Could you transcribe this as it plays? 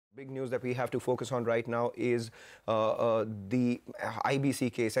Big news that we have to focus on right now is the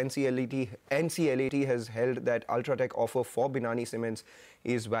IBC case. NCLAT has held that Ultratech offer for Binani cements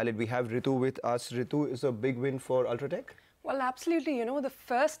is valid. We have Ritu with us. Ritu, is a big win for Ultratech? Well, absolutely. You know, the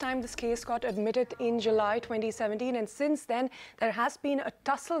first time this case got admitted in July 2017, and since then there has been a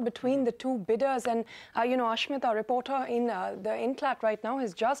tussle between the two bidders. And, you know, Ashmit, our reporter in the NCLAT right now,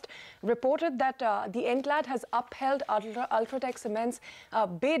 has just reported that the NCLAT has upheld Ultratech Cement's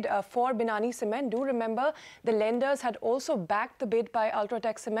bid for Binani cement. Do remember, the lenders had also backed the bid by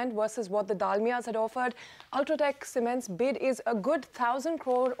Ultratech Cement versus what the Dalmias had offered. Ultratech Cement's bid is a good 1,000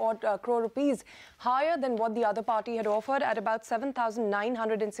 crore rupees higher than what the other party had offered, at about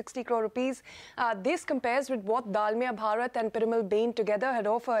 7,960 crore rupees. This compares with what Dalmia Bharat and Piramal Bain together had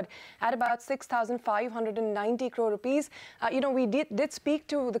offered at about 6,590 crore rupees. You know, we did speak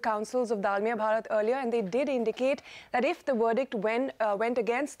to the councils of Dalmia Bharat earlier, and they did indicate that if the verdict went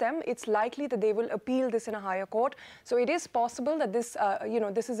against them, it's likely that they will appeal this in a higher court. So it is possible that this, you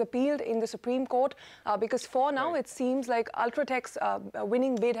know, this is appealed in the Supreme Court, because for now it seems like Ultratech's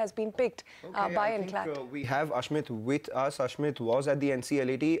winning bid has been picked by NCLAT. We have Ashmit with us. Ashmit was at the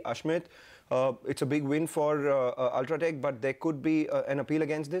NCLAT. Ashmit, it's a big win for Ultratech, but there could be an appeal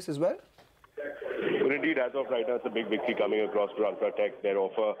against this as well? Well, indeed, as of right now, it's a big victory coming across to Ultratech. Their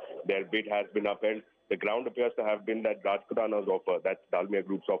offer, their bid has been upheld. The ground appears to have been that Rajputana's offer, that's Dalmia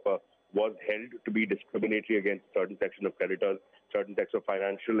Group's offer, was held to be discriminatory against certain section of creditors, certain sections of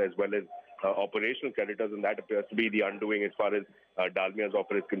financial as well as operational creditors, and that appears to be the undoing as far as Dalmia's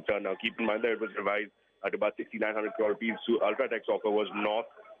offer is concerned. Now, keep in mind that it was revised at about 6,900 crore rupees. So Ultratech's offer was north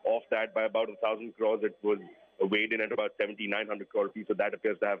of that by about 1,000 crores. It was weighed in at about 7,900 crore rupees. So that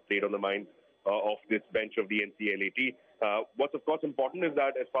appears to have played on the minds of this bench of the NCLAT. What's of course important is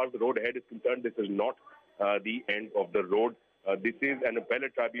that as far as the road ahead is concerned, this is not the end of the road. This is an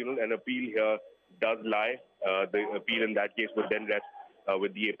appellate tribunal. An appeal here does lie. The appeal in that case would then rest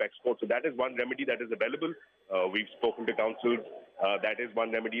with the apex court. So that is one remedy that is available. We've spoken to councils. That is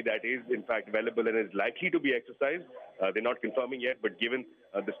one remedy that is in fact available and is likely to be exercised. They're not confirming yet, but given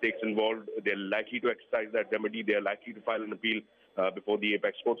the stakes involved, they're likely to exercise that remedy. They're likely to file an appeal before the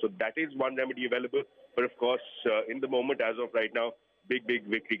apex court. So that is one remedy available. But of course, in the moment, as of right now, big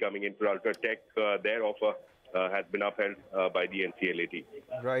victory coming in for Ultratech. Their offer has been upheld by the NCLAT.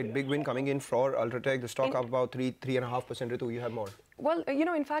 Right, big win coming in for Ultratech. The stock up about 3.5%. Ritu, you have more. Well, you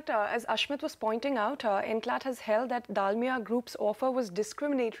know, in fact, as Ashmit was pointing out, NCLAT has held that Dalmia Group's offer was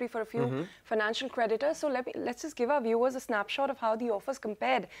discriminatory for a few financial creditors. So let's just give our viewers a snapshot of how the offers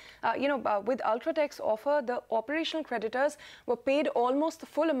compared. You know, with Ultratech's offer, the operational creditors were paid almost the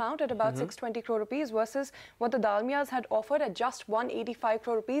full amount at about 620 crore rupees versus what the Dalmias had offered at just 185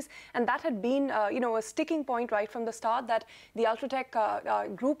 crore rupees. And that had been, you know, a sticking point right from the start, that the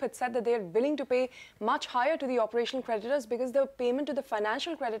Ultratech group had said that they are willing to pay much higher to the operational creditors because the payment to the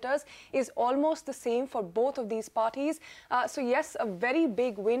financial creditors is almost the same for both of these parties. So yes, a very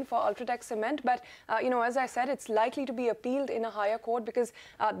big win for Ultratech Cement, but you know, as I said, it's likely to be appealed in a higher court because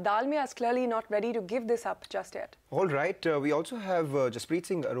Dalmia is clearly not ready to give this up just yet. All right, we also have Jaspreet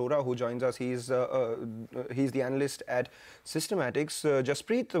Singh Arora who joins us. He's the analyst at Systematics.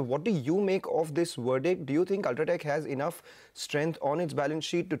 Jaspreet, what do you make of this verdict? Do you think Ultratech has enough strength on its balance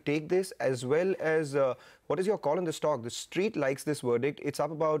sheet to take this, as well as what is your call on the stock? The street likes this verdict. It's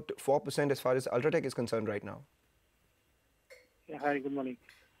up about 4% as far as Ultratech is concerned right now. Yeah, hi, good morning.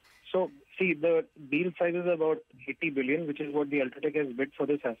 So, see, the deal size is about 80 billion, which is what the Ultratech has bid for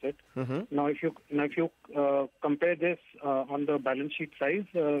this asset. Now, if you compare this on the balance sheet size,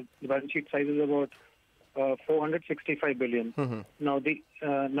 the balance sheet size is about 465 billion. So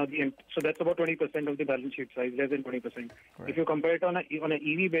that's about 20% of the balance sheet size, less than 20%. Right. If you compare it on an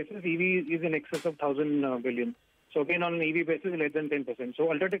EV basis, EV is in excess of 1,000 billion. So again, on an EV basis, less than 10%. So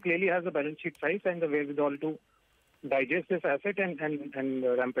Ultratech clearly has the balance sheet size and the wherewithal to digest this asset and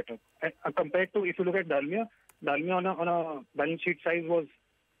ramp it up. Compared to, if you look at Dalmia on a balance sheet size was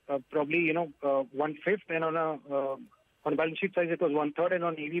probably, you know, 1/5, and on a balance sheet size it was 1/3, and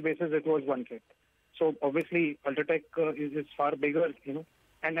on EV basis it was 1/5. So obviously Ultratech is far bigger, you know,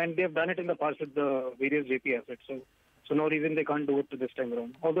 and they've done it in the past with the various JP assets. So no reason they can't do it this time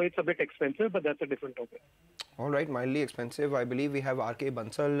around. Although it's a bit expensive, but that's a different topic. All right, mildly expensive. I believe we have RK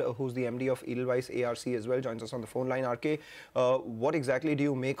Bansal, who's the MD of Edelweiss ARC as well, joins us on the phone line. RK, what exactly do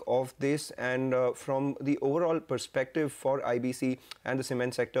you make of this? And from the overall perspective for IBC and the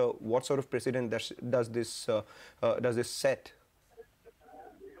cement sector, what sort of precedent does this set?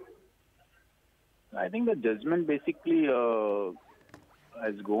 I think the judgment basically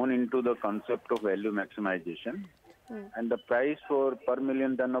has gone into the concept of value maximization. And the price for per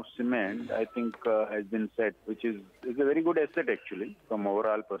million ton of cement, I think, has been set, which is a very good asset actually from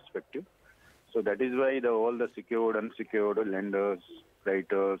overall perspective. So that is why all the secured, unsecured lenders,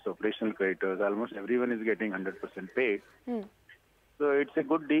 creditors, operational creditors, almost everyone is getting 100% paid. So it's a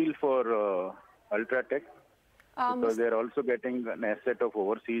good deal for Ultratech because they're also getting an asset of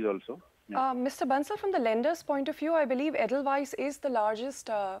overseas also. Mr. Bansal, from the lender's point of view, I believe Edelweiss is the largest,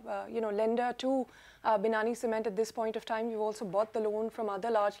 lender to Binani Cement at this point of time. You've also bought the loan from other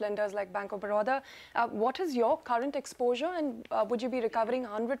large lenders like Bank of Baroda. What is your current exposure, and would you be recovering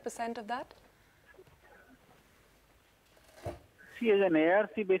 100% of that? See, as an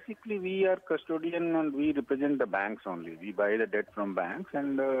ARC, basically we are custodian and we represent the banks only. We buy the debt from banks,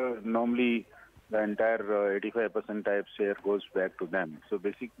 and normally the entire 85% type share goes back to them. So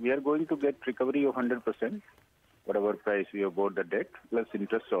basically, we are going to get recovery of 100%, whatever price we have bought the debt, plus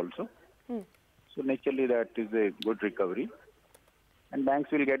interest also. So naturally, that is a good recovery. And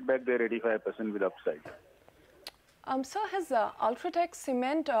banks will get back their 85% with upside. Sir, has Ultratech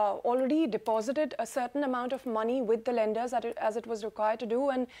Cement already deposited a certain amount of money with the lenders as it was required to do?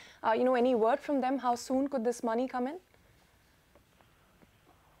 And, any word from them, how soon could this money come in?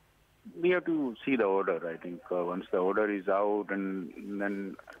 We have to see the order, I think. Once the order is out, and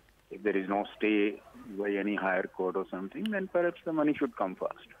then if there is no stay by any higher court or something, then perhaps the money should come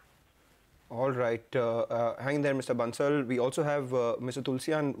fast. All right. Hang there, Mr. Bansal. We also have Mr.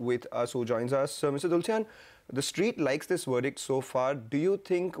 Tulsian with us who joins us. Mr. Tulsian, the street likes this verdict so far. Do you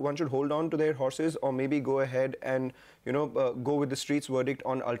think one should hold on to their horses or maybe go ahead and, go with the street's verdict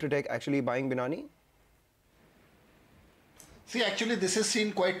on Ultratech actually buying Binani? See, actually, this is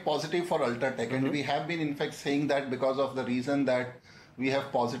seen quite positive for Ultratech, and we have been, in fact, saying that because of the reason that we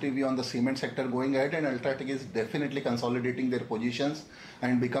have positive view on the cement sector going ahead, and Ultratech is definitely consolidating their positions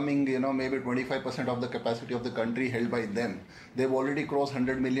and becoming, maybe 25% of the capacity of the country held by them. They've already crossed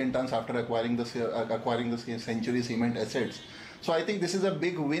 100 million tons after acquiring the Century Cement assets. So I think this is a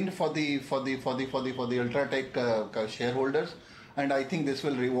big win for the Ultratech shareholders. And I think this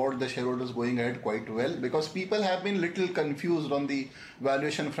will reward the shareholders going ahead quite well, because people have been little confused on the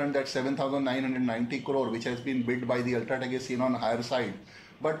valuation front. That 7,990 crore, which has been bid by the Ultratech, is seen on higher side.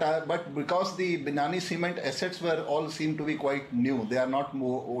 But because the Binani Cement assets were all seem to be quite new, they are not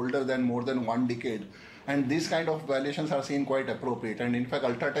older than more than 1 decade. And these kind of valuations are seen quite appropriate. And in fact,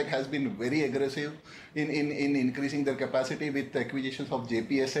 Ultratech has been very aggressive in increasing their capacity with acquisitions of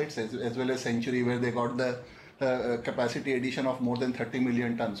JP assets as well as Century, where they got the capacity addition of more than 30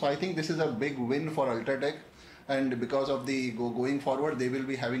 million tons. So I think this is a big win for Ultratech, and because of the going forward, they will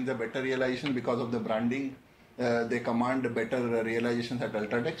be having the better realization because of the branding. They command better realizations at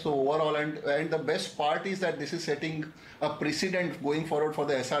Ultratech. So overall, and the best part is that this is setting a precedent going forward for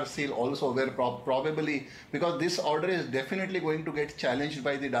the SR seal also, where probably, because this order is definitely going to get challenged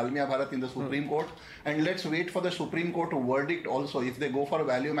by the Dalmia Bharat in the Supreme Court, and let's wait for the Supreme Court to verdict also. If they go for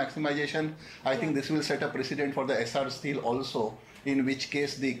value maximization, I think this will set a precedent for the SR seal also, in which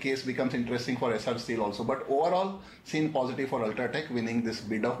case the case becomes interesting for SR Steel also. But overall, seen positive for Ultratech winning this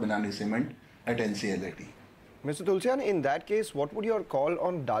bid of Binani Cement at NCLAT. Mr. Tulsian, in that case, what would your call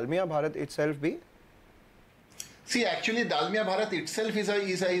on Dalmia Bharat itself be? See, actually, Dalmia Bharat itself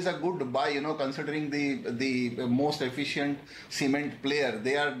is a good buy, considering the most efficient cement player.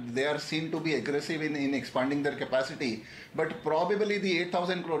 They are seen to be aggressive in expanding their capacity, but probably the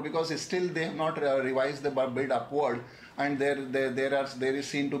 8,000 crore, because still they have not revised the bid upward, and there is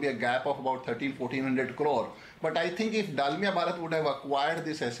seen to be a gap of about 1,400 crore. But I think if Dalmia Bharat would have acquired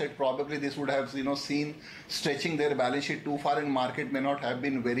this asset, probably this would have seen stretching their balance sheet too far, and market may not have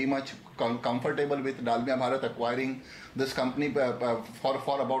been very much comfortable with Dalmia Bharat acquiring this company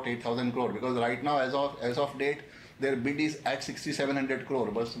for about 8,000 crore, because right now as of date their bid is at 6,700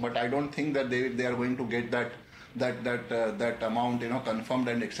 crore. But I don't think that they are going to get that amount confirmed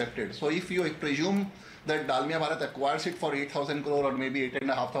and accepted. So if you presume that Dalmia Bharat acquires it for 8,000 crore or maybe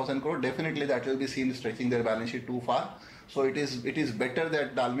 8,500 crore, definitely that will be seen stretching their balance sheet too far. So it is better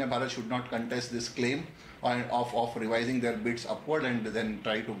that Dalmia Bharat should not contest this claim of revising their bids upward and then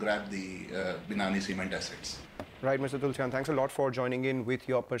try to grab the Binani Cement assets. Right, Mr. Tulsian, thanks a lot for joining in with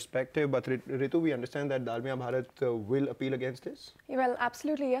your perspective. But Ritu, we understand that Dalmia Bharat will appeal against this? Well,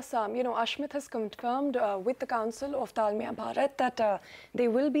 absolutely, yes. Ashmit has confirmed with the counsel of Dalmia Bharat that they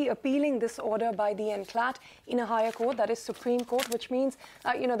will be appealing this order by the NCLAT in a higher court, that is Supreme Court, which means,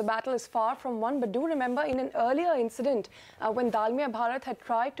 the battle is far from won. But do remember, in an earlier incident, when Dalmia Bharat had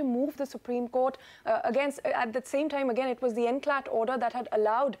tried to move the Supreme Court at the same time, again, it was the NCLAT order that had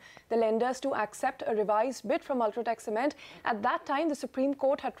allowed the lenders to accept a revised bid from Ultratech Cement. At that time, the Supreme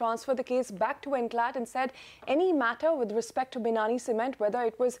Court had transferred the case back to NCLAT and said any matter with respect to Binani Cement, whether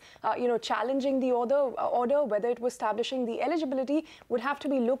it was, challenging the order, whether it was establishing the eligibility, would have to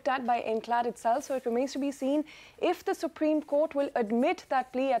be looked at by NCLAT itself. So it remains to be seen if the Supreme Court will admit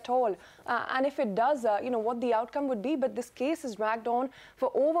that plea at all. And if it does, what the outcome would be. But this case is dragged on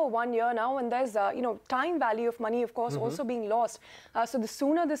for over 1 year now, and there's, time value of money, of course, also being lost. So the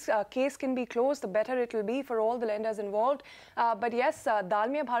sooner this case can be closed, the better it will be for all the lenders involved. But yes,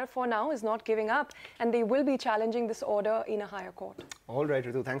 Dalmia Bharat for now is not giving up, and they will be challenging this order in a higher court. All right,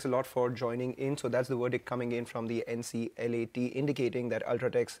 Ritu, thanks a lot for joining in. So that's the verdict coming in from the NCLAT, indicating that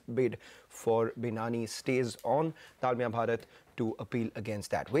Ultratech's bid for Binani stays on. Dalmia Bharat to appeal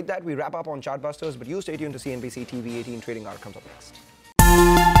against that. With that, we wrap up on Chartbusters, but you stay tuned to CNBC TV 18. Trading Hour comes up next.